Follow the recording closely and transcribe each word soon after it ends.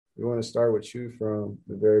we want to start with you from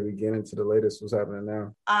the very beginning to the latest. What's happening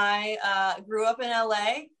now? I grew up in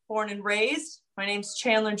LA, born and raised. My name's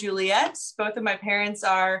Chandler Juliet. Both of my parents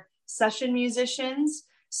are session musicians.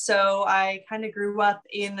 So I kind of grew up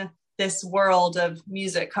in this world of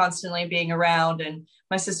music constantly being around. And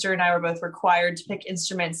my sister and I were both required to pick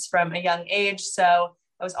instruments from a young age. So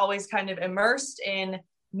I was always kind of immersed in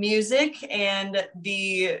music and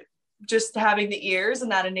just having the ears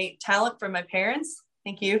and that innate talent from my parents.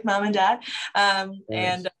 Thank you, Mom and Dad. Nice.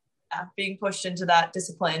 And being pushed into that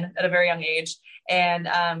discipline at a very young age, and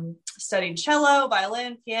studied cello,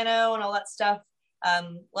 violin, piano, and all that stuff,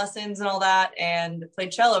 lessons and all that, and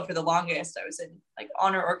played cello for the longest. I was in like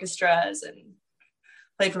honor orchestras and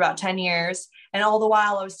played for about 10 years. And all the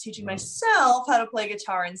while I was teaching myself how to play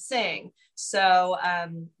guitar and sing. So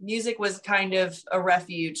music was kind of a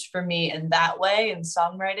refuge for me in that way, and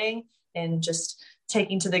songwriting, and just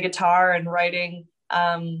taking to the guitar and writing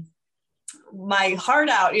my heart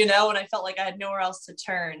out, and I felt like I had nowhere else to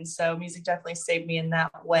turn. So music definitely saved me in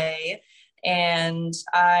that way. And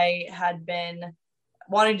I had been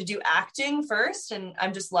wanting to do acting first, and I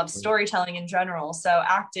just love storytelling in general. So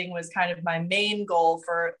acting was kind of my main goal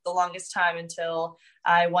for the longest time, until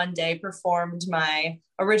I one day performed my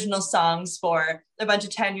original songs for a bunch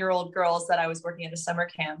of 10-year-old girls that I was working at a summer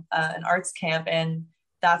camp, an arts camp. And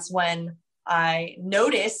that's when I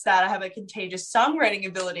noticed that I have a contagious songwriting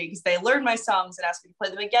ability, because they learned my songs and asked me to play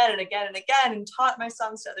them again and again and again, and taught my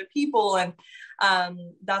songs to other people. And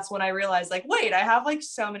that's when I realized, like, wait, I have like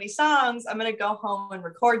so many songs. I'm going to go home and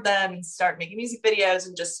record them and start making music videos,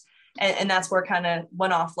 and that's where it kind of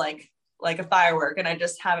went off like a firework. And I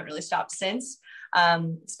just haven't really stopped since.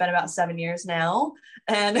 It's been about 7 years now,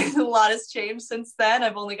 and a lot has changed since then.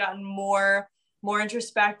 I've only gotten more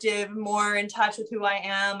introspective, more in touch with who I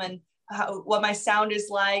am, and what my sound is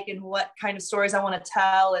like, and what kind of stories I want to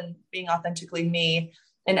tell, and being authentically me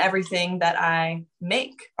in everything that I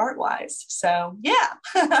make art-wise. So yeah.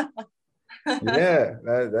 Yeah,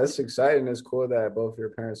 that's exciting. It's cool that both your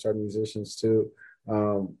parents are musicians too.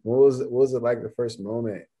 What was it like the first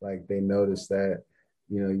moment, like they noticed that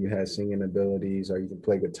you had singing abilities, or you could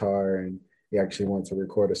play guitar, and you actually want to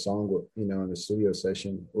record a song in a studio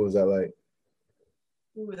session? What was that like?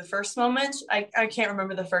 Ooh, the first moment, I can't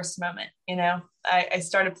remember the first moment. I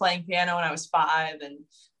started playing piano when I was 5, and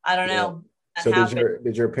I don't know. So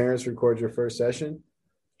did your parents record your first session?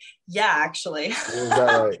 Yeah, actually. What was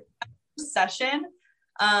that like? Session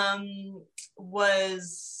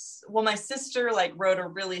was, well, my sister like wrote a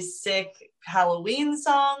really sick Halloween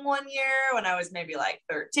song one year when I was maybe like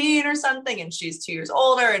 13 or something, and she's 2 years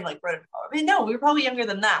older, and like no, we were probably younger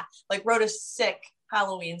than that, like wrote a sick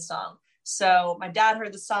Halloween song. So my dad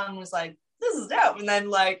heard the song and was like, this is dope. And then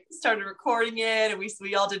like started recording it, and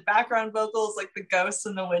we all did background vocals, like the ghosts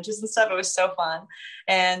and the witches and stuff. It was so fun.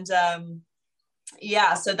 And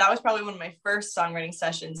yeah, so that was probably one of my first songwriting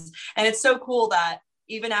sessions. And it's so cool that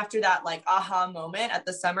even after that like aha moment at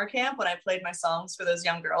the summer camp, when I played my songs for those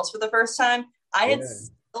young girls for the first time, I had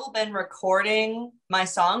still been recording my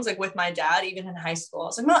songs like with my dad, even in high school. I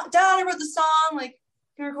was like, Dad, I wrote the song, like,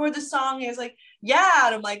 can you record the song? He was like, yeah.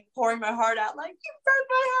 And I'm like pouring my heart out, like, you broke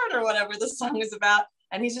my heart, or whatever the song is about.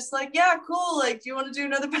 And he's just like, yeah, cool, like, do you want to do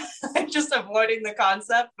another? Just avoiding the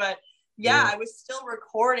concept. But yeah, I was still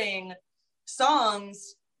recording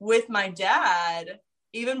songs with my dad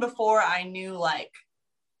even before I knew like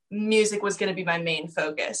music was going to be my main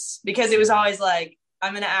focus, because it was always like,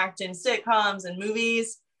 I'm going to act in sitcoms and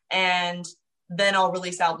movies, and then I'll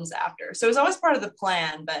release albums after. So it was always part of the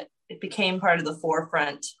plan, but it became part of the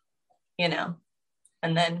forefront, and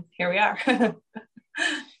then here we are.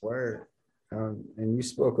 Word. And you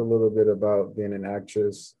spoke a little bit about being an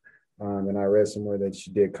actress, and I read somewhere that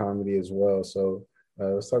you did comedy as well. So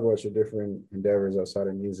let's talk about your different endeavors outside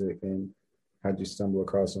of music, and how'd you stumble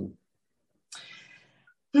across them?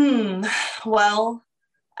 Well,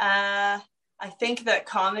 I think that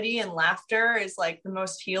comedy and laughter is like the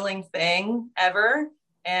most healing thing ever.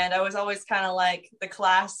 And I was always kind of like the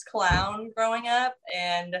class clown growing up.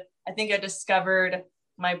 And I think I discovered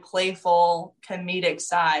my playful comedic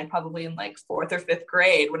side probably in like 4th or 5th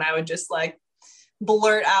grade, when I would just like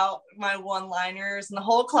blurt out my one-liners and the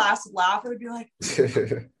whole class would laugh. I would be like,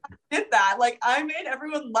 I did that. Like, I made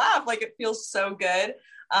everyone laugh. Like, it feels so good.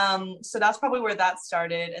 So that's probably where that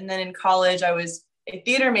started. And then in college, I was a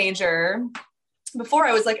theater major. Before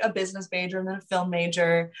I was like a business major and then a film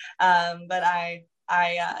major. But I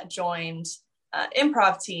joined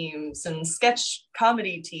improv teams and sketch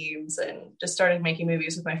comedy teams, and just started making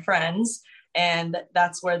movies with my friends. And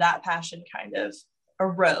that's where that passion kind of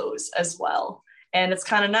arose as well. And it's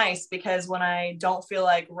kind of nice because when I don't feel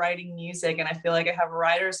like writing music and I feel like I have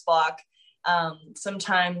writer's block,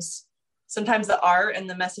 sometimes the art and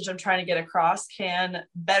the message I'm trying to get across can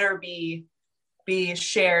better be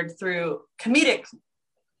shared through comedic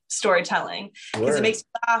storytelling, because it makes you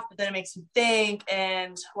laugh, but then it makes you think,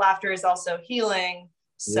 and laughter is also healing.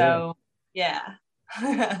 So yeah.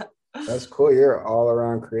 That's cool. You're all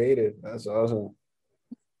around creative. That's awesome.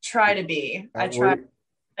 Try to be. I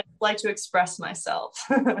like to express myself.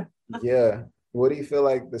 Yeah. What do you feel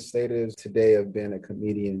like the state is today of being a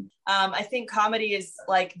comedian? I think comedy is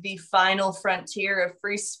like the final frontier of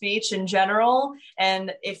free speech in general.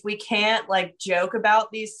 And if we can't like joke about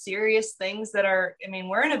these serious things that are, I mean,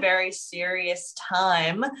 we're in a very serious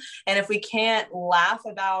time. And if we can't laugh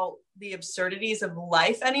about the absurdities of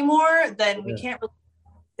life anymore, then we can't really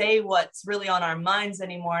say what's really on our minds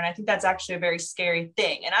anymore. And I think that's actually a very scary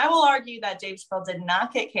thing. And I will argue that Dave Chappelle did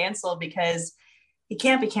not get canceled because he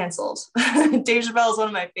can't be canceled. Dave Chappelle is one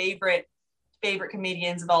of my favorite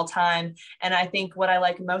comedians of all time. And I think what I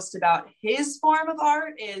like most about his form of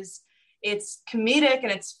art is it's comedic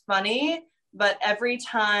and it's funny, but every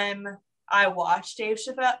time I watch Dave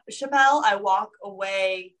Chappelle, I walk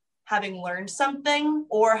away having learned something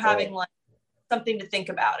or having like something to think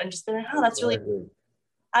about and just been, oh, that's really,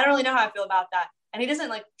 I don't really know how I feel about that. And he doesn't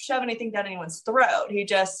like shove anything down anyone's throat. He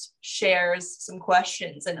just shares some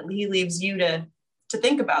questions and he leaves you to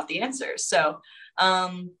think about the answers. So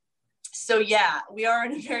yeah, we are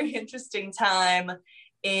in a very interesting time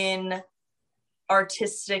in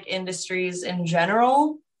artistic industries in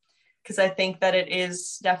general, because I think that it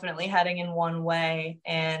is definitely heading in one way.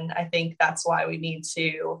 And I think that's why we need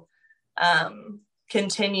to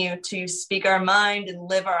continue to speak our mind and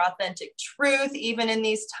live our authentic truth, even in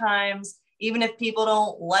these times, even if people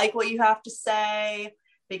don't like what you have to say,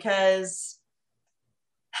 because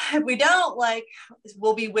if we don't, like,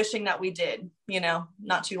 we'll be wishing that we did,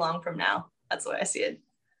 not too long from now. That's the way I see it.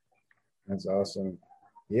 That's awesome.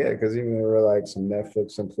 Yeah, because even there were like some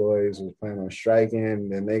Netflix employees who was planning on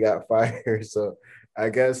striking and they got fired. So I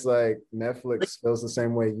guess like Netflix feels the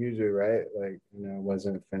same way you do, right? Like, it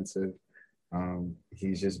wasn't offensive.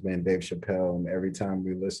 He's just been Dave Chappelle, and every time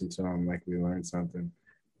we listen to him, like we learn something.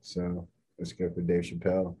 So it's good for Dave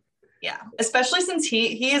Chappelle. Yeah, especially since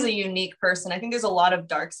he is a unique person. I think there's a lot of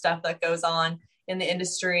dark stuff that goes on in the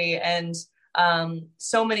industry, and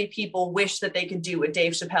so many people wish that they could do what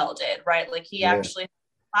Dave Chappelle did, right? Like he actually has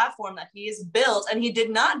a platform that he has built, and he did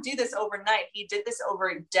not do this overnight. He did this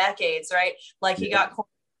over decades, right? Like he got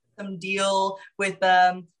some deal with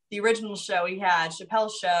the original show he had,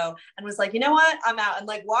 Chappelle's Show, and was like, you know what, I'm out, and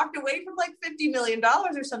like walked away from like $50 million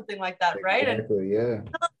or something like that, right? Exactly, and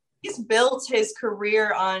he's built his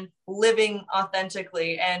career on living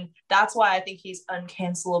authentically. And that's why I think he's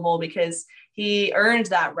uncancelable, because he earned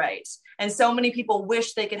that right. And so many people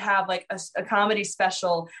wish they could have like a comedy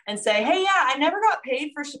special and say, hey, yeah, I never got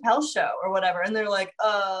paid for Chappelle's Show or whatever. And they're like,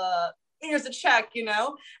 here's a check,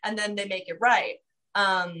 and then they make it right.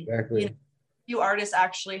 Exactly. Few artists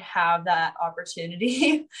actually have that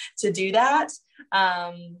opportunity to do that.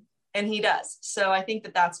 And he does. So I think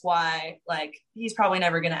that that's why, like, he's probably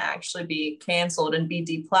never going to actually be canceled and be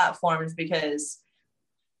deplatformed,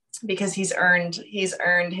 because he's earned his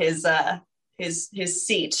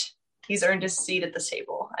seat. He's earned his seat at the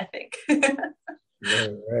table, I think.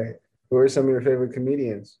 Right. Who are some of your favorite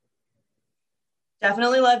comedians?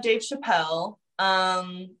 Definitely love Dave Chappelle.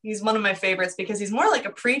 He's one of my favorites because he's more like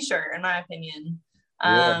a preacher, in my opinion.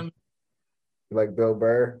 Like Bill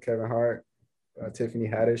Burr, Kevin Hart, Tiffany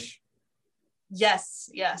Haddish. Yes.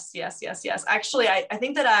 Actually, I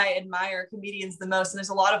think that I admire comedians the most, and there's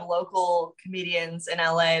a lot of local comedians in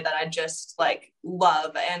LA that I just like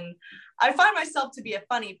love, and I find myself to be a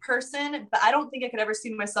funny person, but I don't think I could ever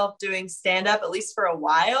see myself doing stand-up, at least for a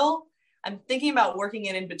while. I'm thinking about working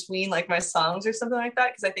it in between like my songs or something like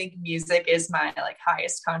that, because I think music is my like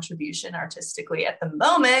highest contribution artistically at the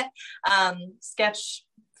moment. Sketch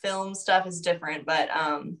film stuff is different, but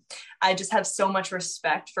I just have so much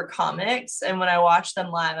respect for comics, and when I watch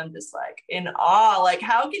them live, I'm just like in awe. Like,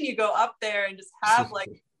 how can you go up there and just have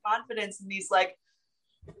like confidence in these like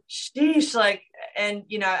sheesh, like, and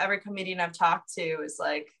every comedian I've talked to is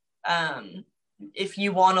like, if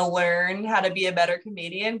you want to learn how to be a better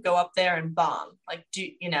comedian, go up there and bomb. Like,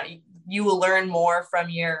 you will learn more from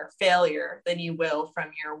your failure than you will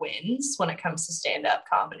from your wins when it comes to stand-up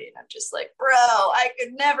comedy. And I'm just like, bro, I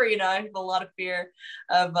could never, I have a lot of fear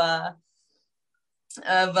of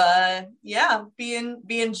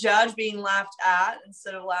being judged, being laughed at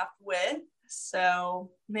instead of laughed with. So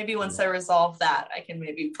maybe once I resolve that, I can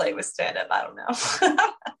maybe play with stand-up. I don't know.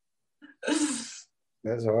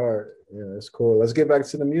 That's hard. Yeah, that's cool. Let's get back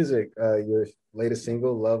to the music. Your latest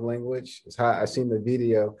single, Love Language, is hot. I seen the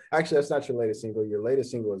video. Actually, that's not your latest single. Your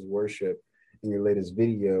latest single is Worship, and your latest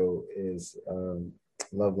video is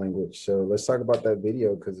Love Language. So let's talk about that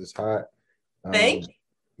video because it's hot. Thank Um,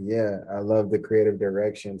 yeah, I love the creative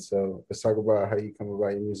direction. So let's talk about how you come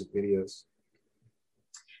about your music videos.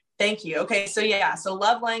 Thank you. Okay, so yeah, so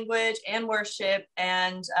Love Language and Worship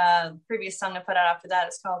and previous song I put out after that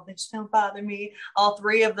is called Bitch Don't Bother Me. All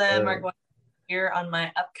three of them are going to appear on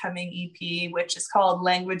my upcoming EP, which is called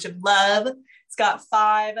Language of Love. It's got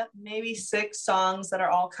 5, maybe 6 songs that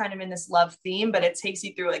are all kind of in this love theme, but it takes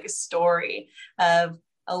you through like a story of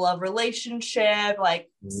a love relationship, like,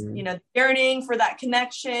 you know, yearning for that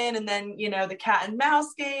connection, and then, you know, the cat and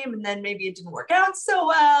mouse game, and then maybe it didn't work out so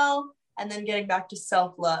well, and then getting back to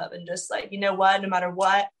self-love and just like, you know what, no matter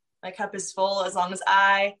what, my cup is full as long as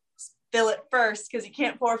I fill it first, because you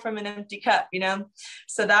can't pour from an empty cup, you know?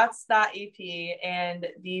 So that's that EP. And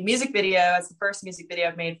the music video, it's the first music video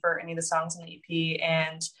I've made for any of the songs in the EP.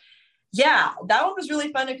 And yeah, that one was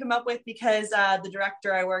really fun to come up with because the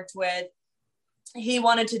director I worked with, he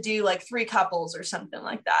wanted to do like 3 couples or something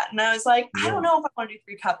like that. And I was like, I don't know if I want to do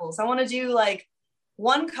 3 couples. I want to do like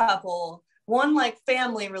 1 couple, 1 like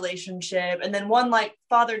family relationship, and then 1 like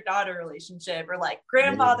father-daughter relationship, or like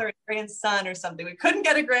grandfather and grandson or something. We couldn't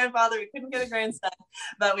get a grandfather, we couldn't get a grandson,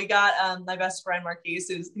 but we got my best friend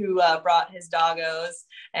Marquise, who brought his doggos,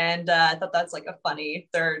 and I thought that's like a funny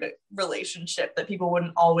 3rd relationship that people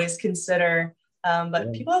wouldn't always consider.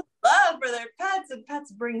 But people have love for their pets, and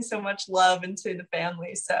pets bring so much love into the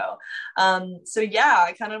family. So yeah,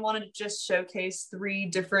 I kind of wanted to just showcase 3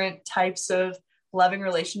 different types of loving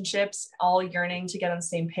relationships, all yearning to get on the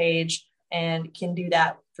same page, and can do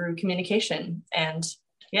that through communication. And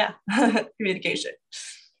yeah, communication.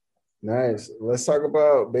 Nice. Let's talk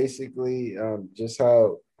about basically just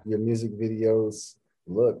how your music videos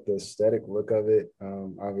look, the aesthetic look of it.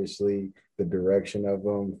 Obviously, the direction of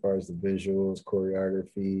them, as far as the visuals,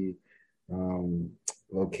 choreography,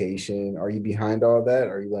 location. Are you behind all that?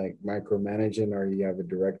 Are you like micromanaging, or you have a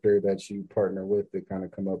director that you partner with to kind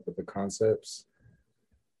of come up with the concepts?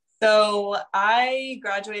 So I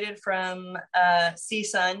graduated from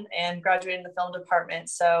CSUN and graduated in the film department.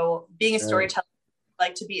 So being a storyteller, I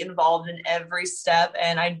like to be involved in every step.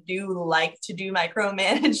 And I do like to do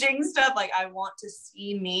micromanaging stuff. Like I want to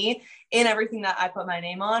see me in everything that I put my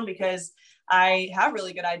name on, because I have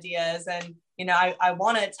really good ideas, and you know, I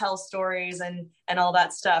want to tell stories and all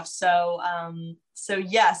that stuff. So so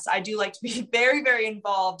yes, I do like to be very, very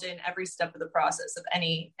involved in every step of the process of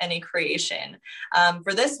any creation.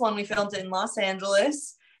 For this one, we filmed it in Los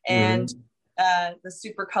Angeles, and the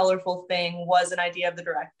super colorful thing was an idea of the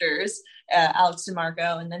directors, Alex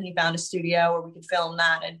DeMarco, and then he found a studio where we could film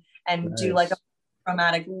that and nice. Do like a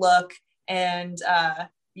chromatic look. And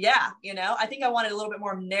yeah, you know, I think I wanted a little bit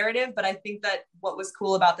more narrative, but I think that what was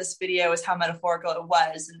cool about this video is how metaphorical it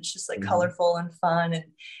was, and it's just like colorful and fun, and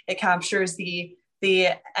it captures the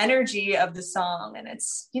energy of the song, and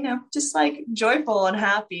it's, you know, just like joyful and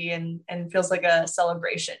happy, and feels like a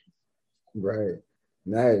celebration. Right.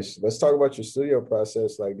 Nice. Let's talk about your studio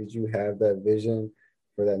process. Like, did you have that vision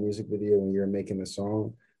for that music video when you were making the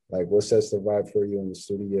song? Like, what sets the vibe for you in the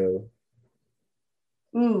studio?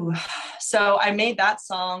 Ooh, so I made that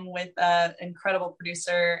song with an incredible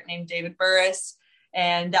producer named David Burris,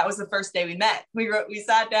 and that was the first day we met. We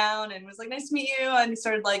sat down and was like, nice to meet you, and he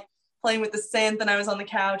started like playing with the synth, and I was on the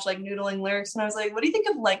couch like noodling lyrics, and I was like, what do you think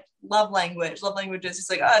of like love languages? He's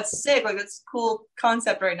like, oh, it's sick, like that's a cool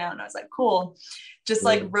concept right now. And I was like, cool. Just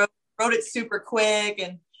like wrote it super quick,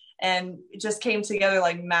 and it just came together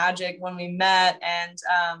like magic when we met. And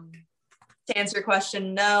to answer your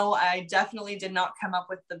question, no, I definitely did not come up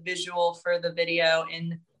with the visual for the video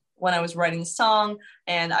when I was writing the song.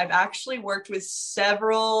 And I've actually worked with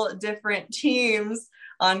several different teams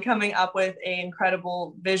on coming up with an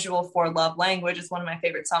incredible visual for Love Language. It's one of my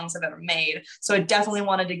favorite songs I've ever made. So I definitely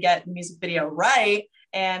wanted to get the music video right.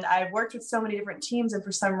 And I've worked with so many different teams, and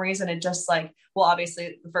for some reason it just like, well,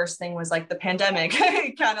 obviously the first thing was like the pandemic.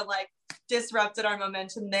 It kind of like disrupted our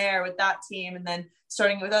momentum there with that team, and then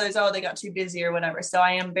starting with others, oh, they got too busy or whatever. So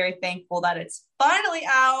I am very thankful that it's finally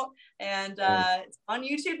out, and it's on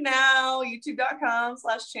YouTube now,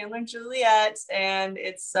 youtube.com/Chandler Juliet, and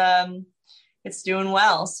it's doing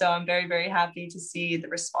well. So I'm very, very happy to see the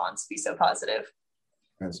response be so positive.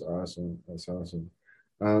 That's awesome. That's awesome.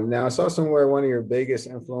 Now I saw somewhere one of your biggest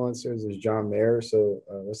influencers is John Mayer. So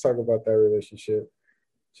let's talk about that relationship.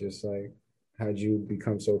 Just like, how'd you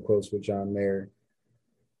become so close with John Mayer?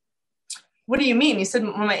 What do you mean? You said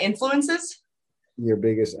one of my influences? Your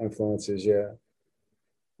biggest influences, yeah.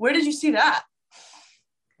 Where did you see that?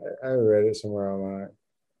 I read it somewhere online.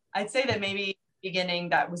 I'd say that maybe beginning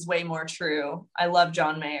that was way more true. I love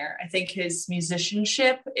John Mayer. I think his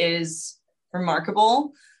musicianship is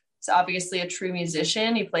remarkable. He's obviously a true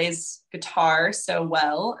musician. He plays guitar so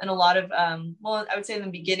well. And a lot of, well, I would say in the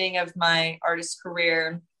beginning of my artist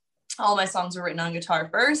career, all my songs were written on guitar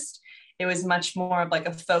first. It was much more of like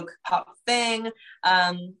a folk pop thing,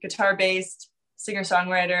 guitar based, singer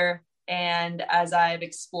songwriter. And as I've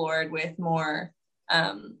explored with more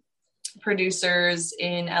producers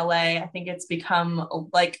in LA, I think it's become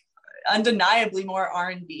like undeniably more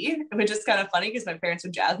R&B, which is kind of funny because my parents were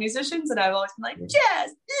jazz musicians and I've always been like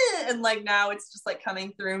jazz, and like now it's just like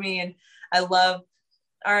coming through me, and I love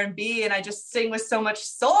R&B and I just sing with so much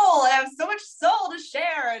soul. I have so much soul to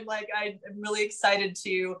share, and like I'm really excited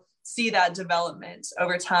to see that development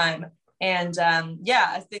over time. And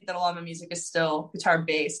yeah, I think that a lot of my music is still guitar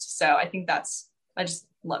based, so I think I just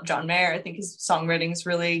love John Mayer. I think his songwriting is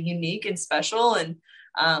really unique and special, and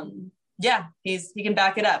yeah, he can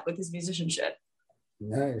back it up with his musicianship.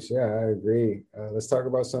 Nice, yeah, I agree. Let's talk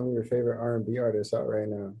about some of your favorite R&B artists out right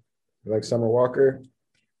now. You like Summer Walker?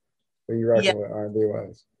 What are you rocking with R&B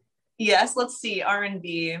wise? Yes, let's see.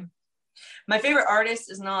 R&B. My favorite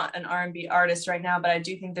artist is not an R&B artist right now, but I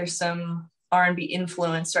do think there's some R&B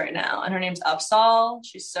influence right now, and her name's Upsall.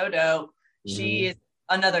 She's so dope. She is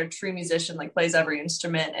another true musician, like plays every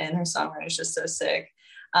instrument, and her songwriting is just so sick.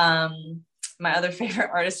 My other favorite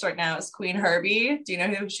artist right now is Queen Herbie. Do you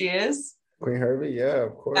know who she is? Queen Herbie, yeah,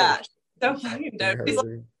 of course. Yeah, so fucking dope. She's like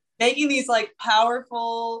making these like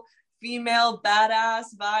powerful female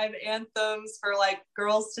badass vibe anthems for like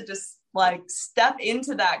girls to just like step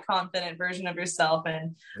into that confident version of yourself.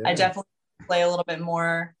 And I definitely play a little bit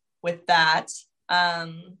more with that.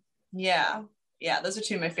 Yeah, those are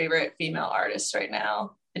two of my favorite female artists right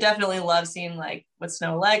now. I definitely love seeing like what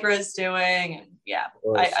Snow Allegra is doing, and yeah,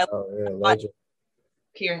 I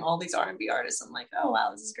hearing all these R&B artists. I'm like, oh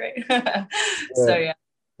wow, this is great. So yeah,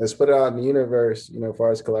 let's put it out in the universe. You know, as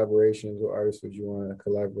far as collaborations, what artists would you want to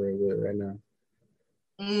collaborate with right now?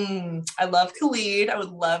 I love Khalid. I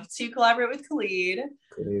would love to collaborate with Khalid.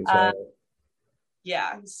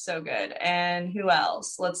 Yeah, he's so good. And who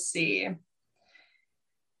else? Let's see.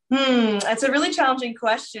 It's a really challenging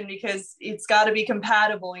question because it's got to be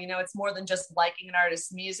compatible. You know, it's more than just liking an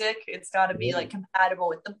artist's music. It's got to be like compatible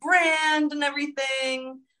with the brand and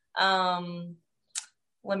everything.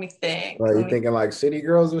 Let me think. You thinking like City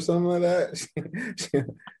Girls or something like that?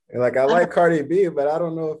 Like, I like Cardi B, but I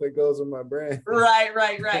don't know if it goes with my brand. Right.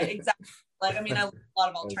 Exactly. Like, I mean, I love a lot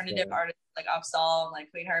of alternative artists like Upsall and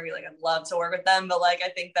like Queen Harvey. Like, I'd love to work with them, but like, I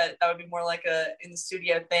think that would be more like a in the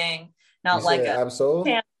studio thing, not like a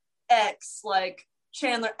Absol? X, like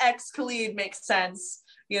Chandler X Khalid makes sense.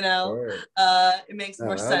 You know, it makes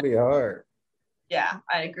more sense. That'd be hard. Yeah,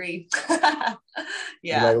 I agree. Yeah,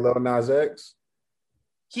 you like Lil Nas X?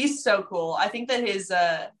 He's so cool. I think that his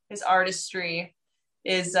artistry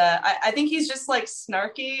is I think he's just like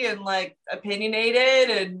snarky and like opinionated,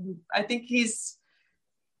 and I think he's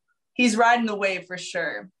riding the wave for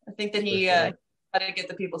sure. I think that he got to get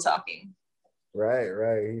the people talking.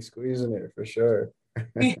 Right. He's squeezing it for sure.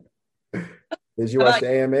 Did you watch the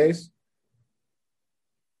AMAs?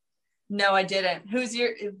 No, I didn't.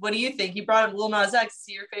 What do you think? You brought up Lil Nas X. Is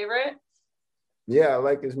he your favorite? Yeah, I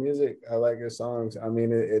like his music. I like his songs. I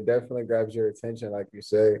mean, it definitely grabs your attention, like you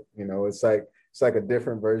say. You know, it's like a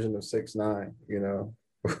different version of 6ix9ine, you know.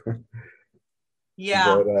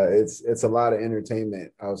 Yeah. But it's a lot of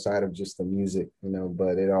entertainment outside of just the music, you know,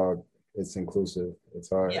 but it's inclusive. It's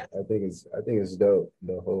hard. Yeah. I think it's dope,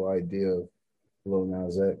 the whole idea of Lil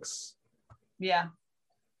Nas X. Yeah.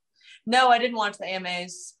 No, I didn't watch the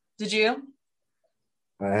AMAs. Did you?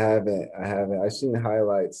 I haven't. I've seen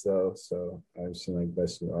highlights though, so I've seen like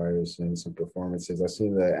best new artists and some performances. I've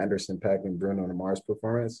seen the Anderson .Paak and Bruno Mars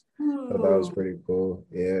performance. So that was pretty cool.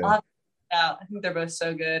 Yeah. I think they're both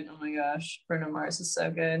so good. Oh my gosh, Bruno Mars is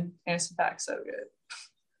so good. Anderson .Paak so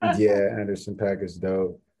good. Yeah, Anderson .Paak is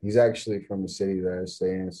dope. He's actually from the city that I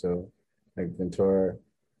stay in, so like Ventura.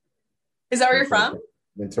 Is that where you're from?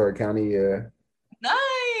 Ventura County, yeah.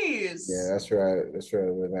 Nice. Yeah, that's right. That's where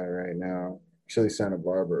I live at right now. Actually Santa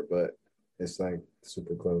Barbara, but it's like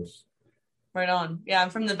super close. Right on. Yeah, I'm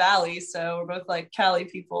from the Valley, so we're both like Cali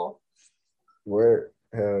people. Where?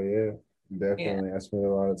 Hell yeah. Definitely. Yeah. I spent a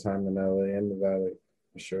lot of time in LA and the Valley,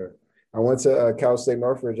 for sure. I went to Cal State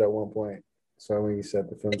Northridge at one point. So when you said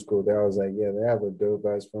the film school there, I was like, yeah, they have a dope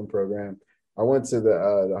ass film program. I went to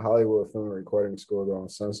the Hollywood Film and Recording School though on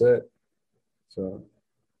Sunset. So,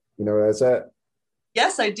 you know where that's at?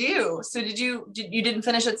 Yes, I do. So you didn't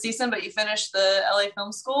finish at CSUN, but you finished the LA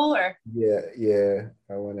Film School, or? Yeah.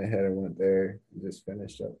 I went ahead and went there. Just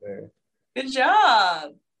finished up there. Good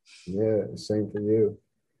job. Yeah, same for you.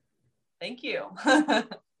 Thank you.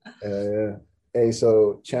 Yeah. Hey,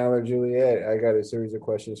 so Chandler Juliet, I got a series of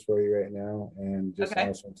questions for you right now, and just Okay.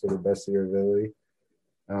 answer them to the best of your ability.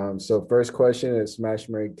 So first question is smash,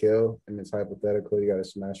 marry, kill, and it's hypothetical. You got to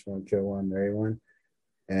smash one, kill one, marry one,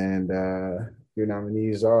 and your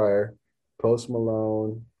nominees are Post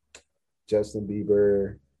Malone, Justin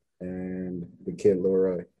Bieber, and the Kid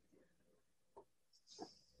Leroy.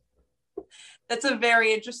 That's a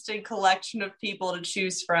very interesting collection of people to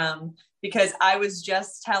choose from, because I was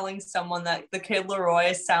just telling someone that the Kid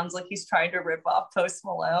Leroy sounds like he's trying to rip off Post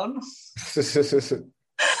Malone.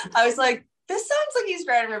 I was like, this sounds like he's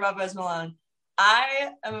trying to rip off Post Malone.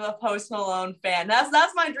 I am a Post Malone fan.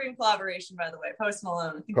 That's my dream collaboration, by the way. Post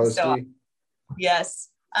Malone. I think he's so awesome. Posty. Yes.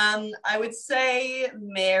 I would say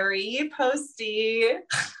Mary Posty.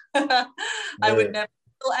 I would never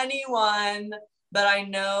kill anyone, but I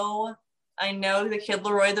know the Kid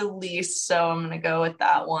Leroy the least, so I'm gonna go with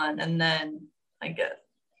that one. And then I get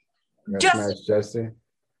Justin. Smash Justin.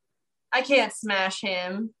 I can't smash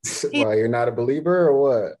him. Why, you're not a believer or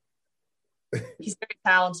what? He's very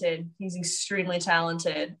talented. He's extremely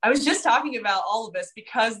talented. I was just talking about all of this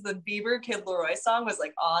because the Bieber Kid Leroy song was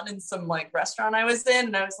like on in some like restaurant I was in,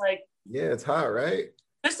 and I was like, yeah, it's hot, right?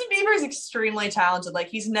 Justin Bieber is extremely talented. Like,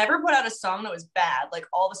 he's never put out a song that was bad. Like,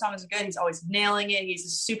 all the songs are good. He's always nailing it. He's a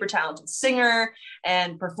super talented singer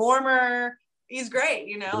and performer. He's great,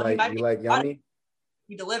 you know. You like Yummy?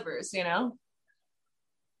 He delivers, you know.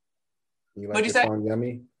 You like the song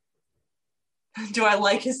Yummy? Do I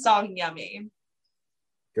like his song Yummy?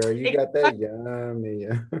 Girl, you got that yummy.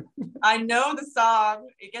 I know the song.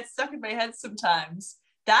 It gets stuck in my head sometimes.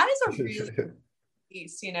 That is a really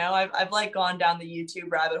piece, you know. I've like gone down the YouTube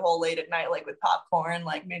rabbit hole late at night, like with popcorn,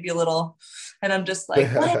 like maybe a little, and I'm just like,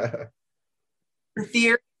 what the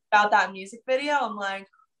theory about that music video? I'm like,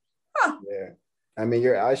 huh. Yeah. I mean,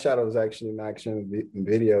 your eyeshadow is actually not actually in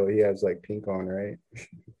video. He has like pink on, right?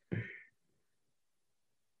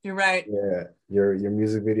 You're right. Yeah, your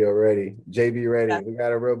music video ready. JB ready. Yeah. We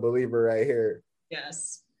got a real believer right here.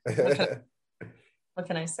 Yes. What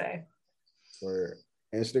can I say? For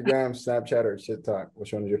Instagram, Snapchat, or TikTok,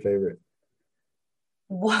 which one is your favorite?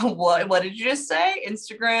 What did you just say?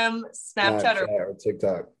 Instagram, Snapchat, or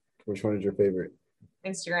TikTok? Which one is your favorite?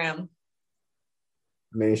 Instagram.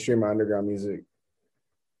 Mainstream or underground music?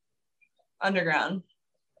 Underground.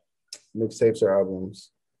 Mixtapes or albums?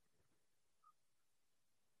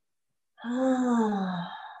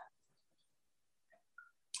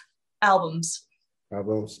 Albums.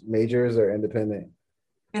 Majors or independent?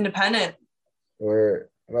 Independent. Or,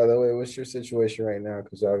 by the way, what's your situation right now?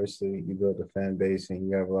 Because obviously you built a fan base and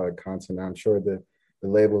you have a lot of content. I'm sure the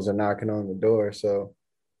labels are knocking on the door. So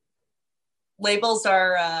labels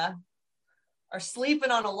are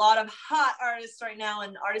sleeping on a lot of hot artists right now,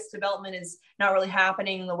 and artist development is not really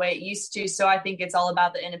happening the way it used to. So I think it's all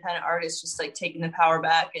about the independent artists just like taking the power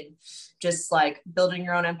back and just like building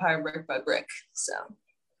your own empire brick by brick. So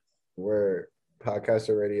we're podcast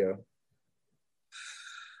or radio?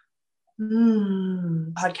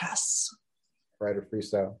 Podcasts. Write or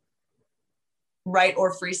freestyle? Write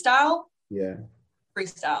or freestyle? Yeah.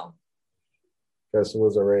 Freestyle.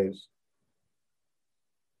 Festivals or raves?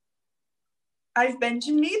 I've been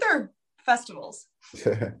to neither festivals.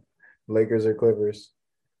 Lakers or Clippers?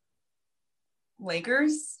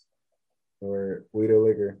 Lakers. Or weed or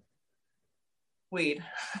liquor? Weed.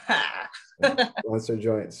 Blunts or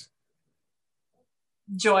joints?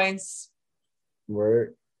 Joints.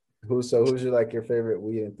 Word. Who's your like your favorite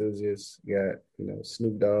weed enthusiast? You got,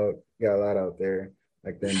 Snoop Dogg, got a lot out there,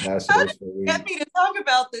 like the ambassadors for weed. Get me to talk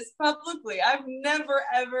about this publicly. I've never,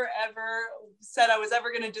 ever, ever said I was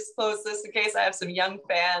ever going to disclose this in case I have some young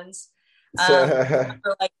fans.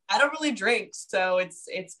 Like, I don't really drink, so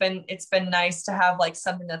it's been nice to have like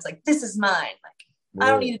something that's like, this is mine. Like, yeah.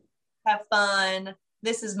 I don't need to have fun.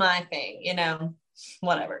 This is my thing,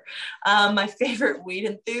 whatever. My favorite weed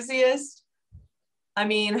enthusiast. I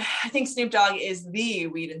mean, I think Snoop Dogg is the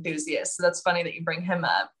weed enthusiast, so that's funny that you bring him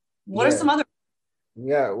up. What are some other?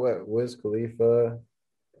 Yeah, Wiz Khalifa.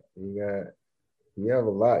 You have a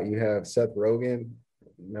lot. You have Seth Rogen.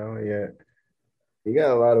 You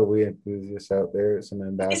got a lot of weed enthusiasts out there. Some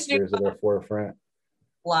ambassadors at the forefront.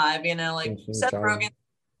 Live, like Seth Rogen.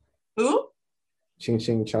 Who? Ching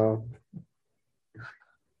Ching Chong.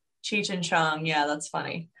 Cheech and Chong. Yeah, that's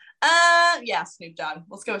funny. Yeah, Snoop Dogg.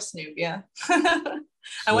 Let's go with Snoop. Yeah.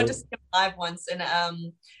 I went to So see him live once in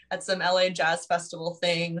at some LA jazz festival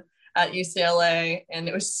thing at UCLA, and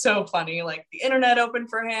it was so funny. Like the internet opened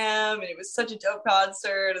for him, and it was such a dope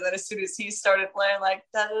concert. And then as soon as he started playing, like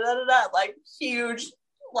da da da da da, like huge,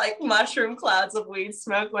 like mushroom clouds of weed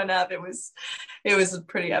smoke went up. It was a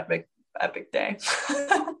pretty epic day.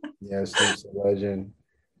 yeah, Snoop's a legend.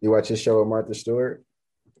 You watch his show with Martha Stewart?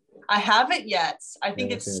 I haven't yet. I think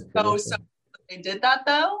Never seen it's his producer. so they did that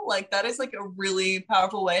though. Like that is like a really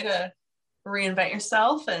powerful way to reinvent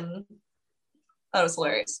yourself, and that was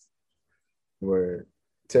hilarious. Where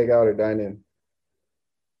take out or dine in?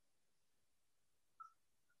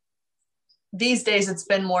 These days it's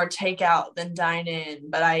been more takeout than dine in,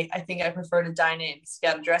 but I think I prefer to dine in because you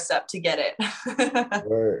got to dress up to get it.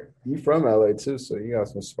 Where you from LA too, so you got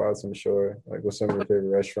some spots, I'm sure. Like what's some of your favorite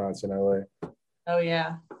restaurants in LA? Oh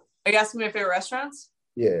yeah. Are you asking me my favorite restaurants?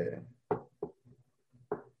 Yeah.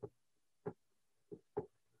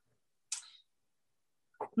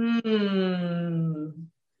 Hmm.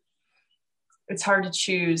 It's hard to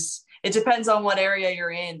choose. It depends on what area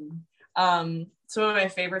you're in. Some of my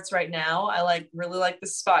favorites right now, I really like the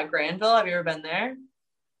spot Granville. Have you ever been there?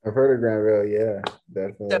 I've heard of Granville, yeah,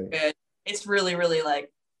 So definitely. good. It's really, really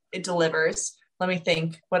like it delivers. Let me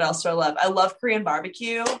think. What else do I love? I love Korean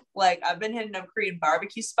barbecue. Like I've been hitting up Korean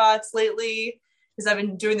barbecue spots lately because I've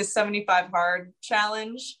been doing the 75 hard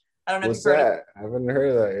challenge. I don't know if What's you've heard of that? I haven't heard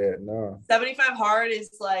of that yet. No. 75 hard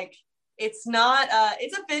is like it's not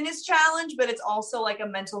it's a fitness challenge, but it's also like a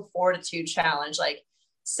mental fortitude challenge. Like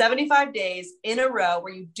 75 days in a row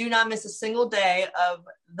where you do not miss a single day of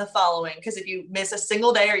the following. Because if you miss a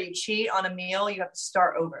single day or you cheat on a meal, you have to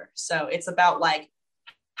start over. So it's about like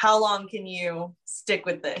how long can you stick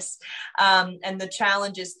with this? And the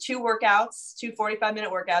challenge is two workouts, two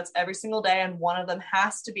 45-minute workouts every single day. And one of them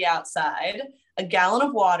has to be outside, a gallon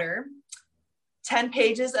of water, 10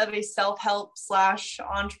 pages of a self-help /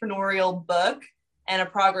 entrepreneurial book, and a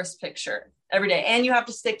progress picture every day. And you have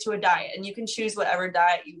to stick to a diet, and you can choose whatever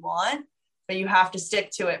diet you want, but you have to stick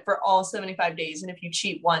to it for all 75 days. And if you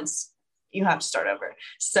cheat once, you have to start over.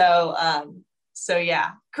 So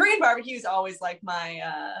yeah, Korean barbecue is always like my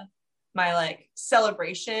like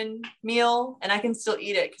celebration meal, and I can still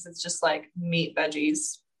eat it because it's just like meat,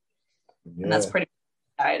 veggies, and that's Yeah. pretty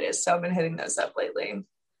much what it is. So I've been hitting those up lately.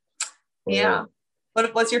 Or Yeah.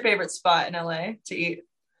 What's your favorite spot in LA to eat?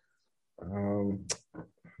 um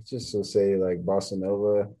just to say like Bossa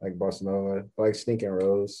Nova, like Stinking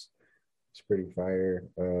Rose. It's pretty fire.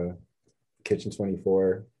 Kitchen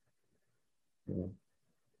 24. You know,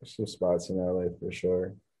 there's some spots in LA for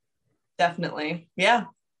sure. Definitely. Yeah.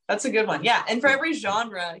 That's a good one. Yeah. And for every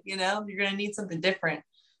genre, you're going to need something different,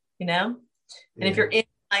 you know? And if Yeah. you're in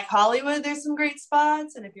like Hollywood, there's some great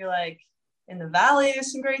spots. And if you're like in the Valley,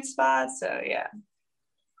 there's some great spots. So yeah,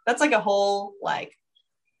 that's like a whole like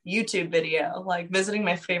YouTube video, like visiting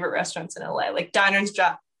my favorite restaurants in LA, like diners,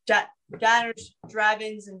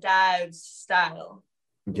 drive-ins, and dives style.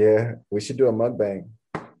 Yeah. We should do a mukbang.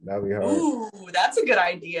 That'd be hard. Ooh, that's a good Yeah.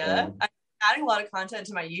 idea. I'm adding a lot of content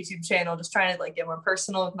to my YouTube channel, just trying to like get more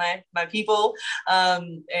personal with my people.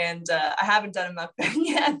 And I haven't done a mukbang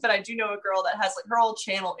yet, but I do know a girl that has like her whole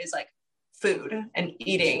channel is like food and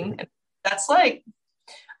eating. And that's like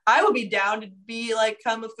I would be down to be like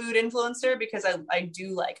become a food influencer because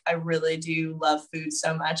I really do love food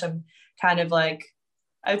so much. I'm kind of like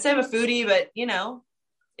I would say I'm a foodie, but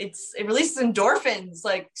it releases endorphins,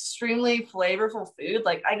 like extremely flavorful food.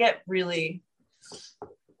 Like I'm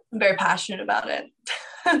very passionate about it.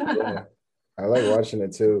 Yeah. I like watching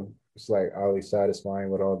it too. It's like oddly satisfying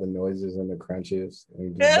with all the noises and the crunches.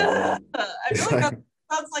 And just I feel it's like like that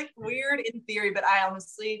sounds like weird in theory, but I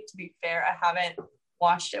honestly, to be fair, I haven't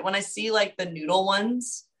watched it. When I see like the noodle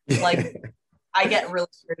ones, like I get really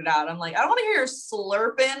weirded out. I'm like, I don't want to hear your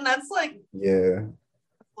slurping. That's like yeah.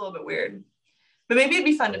 a little bit weird. But maybe it'd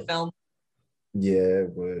be fun to film. Yeah,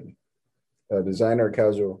 but designer or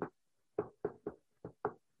casual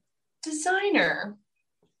Designer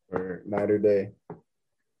or night or day,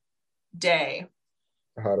 day.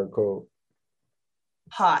 hot or cold,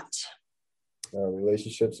 Hot.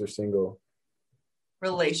 relationships or single,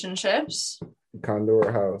 Relationships. condo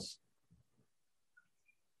or house,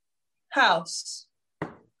 House.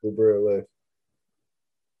 Uber or Lyft,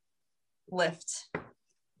 Lift.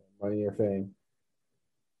 money or fame.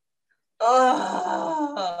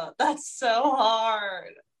 Oh, that's so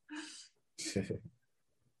hard.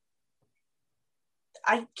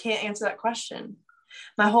 I can't answer that question.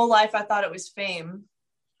 My whole life I thought it was fame.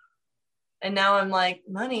 And now I'm like,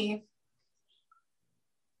 money.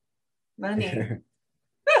 Money.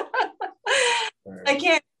 I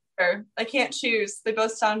can't answer. I can't choose. They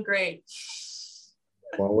both sound great.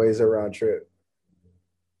 One way is a round trip.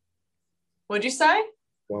 What'd you say?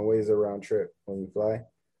 One way is a round trip. When you fly,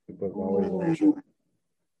 you put one way is a round trip.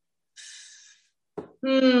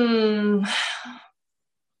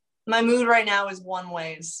 My mood right now is one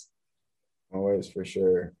ways. One way is for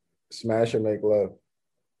sure. Smash or make love.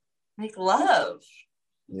 Make love.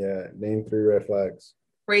 Yeah. Name 3 red flags.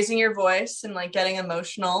 Raising your voice and like getting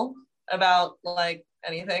emotional about like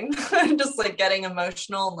anything. Just like getting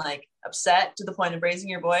emotional and like upset to the point of raising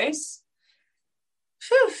your voice.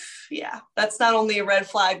 Whew. Yeah, that's not only a red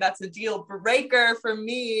flag, that's a deal breaker for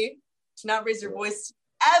me to not raise your voice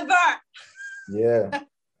ever. Yeah.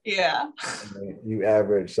 Yeah. You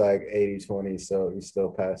averaged like 80-20, so you still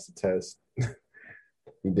passed the test.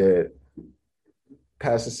 You did.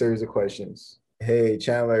 Pass a series of questions. Hey,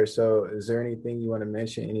 Chandler, so is there anything you want to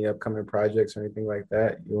mention, any upcoming projects or anything like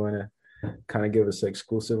that you want to kind of give us an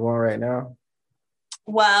exclusive on right now?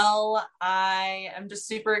 Well, I am just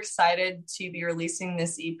super excited to be releasing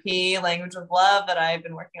this EP, Language of Love, that I've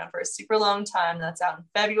been working on for a super long time. That's out in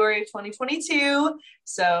February of 2022.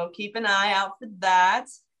 So keep an eye out for that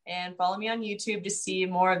and follow me on YouTube to see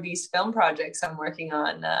more of these film projects I'm working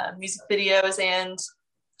on, music videos and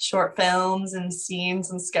short films and scenes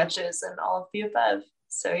and sketches and all of the above.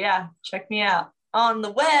 So yeah, check me out on the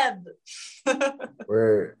web.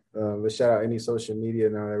 Let's shout out any social media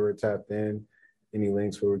now that we're tapped in. Any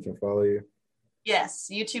links where we can follow you? Yes,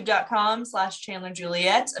 youtube.com/Chandler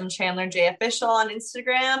Juliet. I'm Chandler J Official on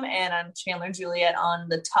Instagram, and I'm Chandler Juliet on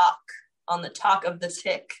the talk of the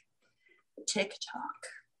TikTok.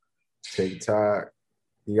 TikTok.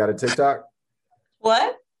 You got a TikTok?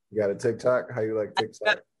 What? You got a TikTok? How you like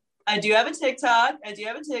TikTok? I do have a TikTok.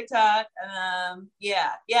 Yeah.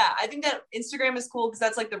 I think that Instagram is cool because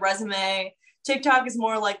that's like the resume. TikTok is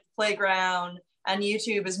more like the playground, and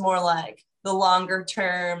YouTube is more like the longer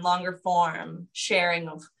form sharing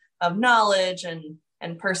of knowledge and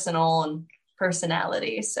personal and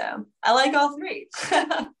personality. So I like all 3.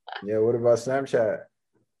 Yeah. What about Snapchat?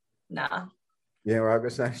 Nah. You ain't rock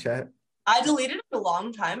with Snapchat? I deleted it a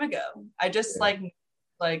long time ago. I just like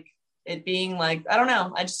it being like, I don't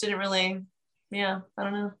know. I just didn't really, I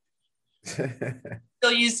don't know.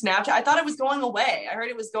 Still use Snapchat. I thought it was going away. I heard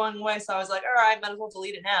it was going away. So I was like, all right, might as well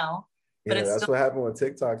delete it now. But yeah, it's that's still... what happened with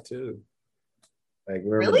TikTok too. Like,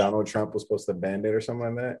 remember really? Donald Trump was supposed to ban it or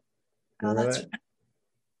something like that? Remember that?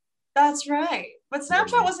 That's right. But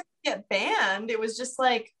Snapchat wasn't going to get banned. It was just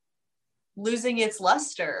like losing its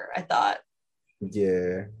luster, I thought.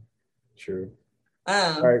 Yeah, true.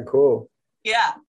 All right, cool. Yeah.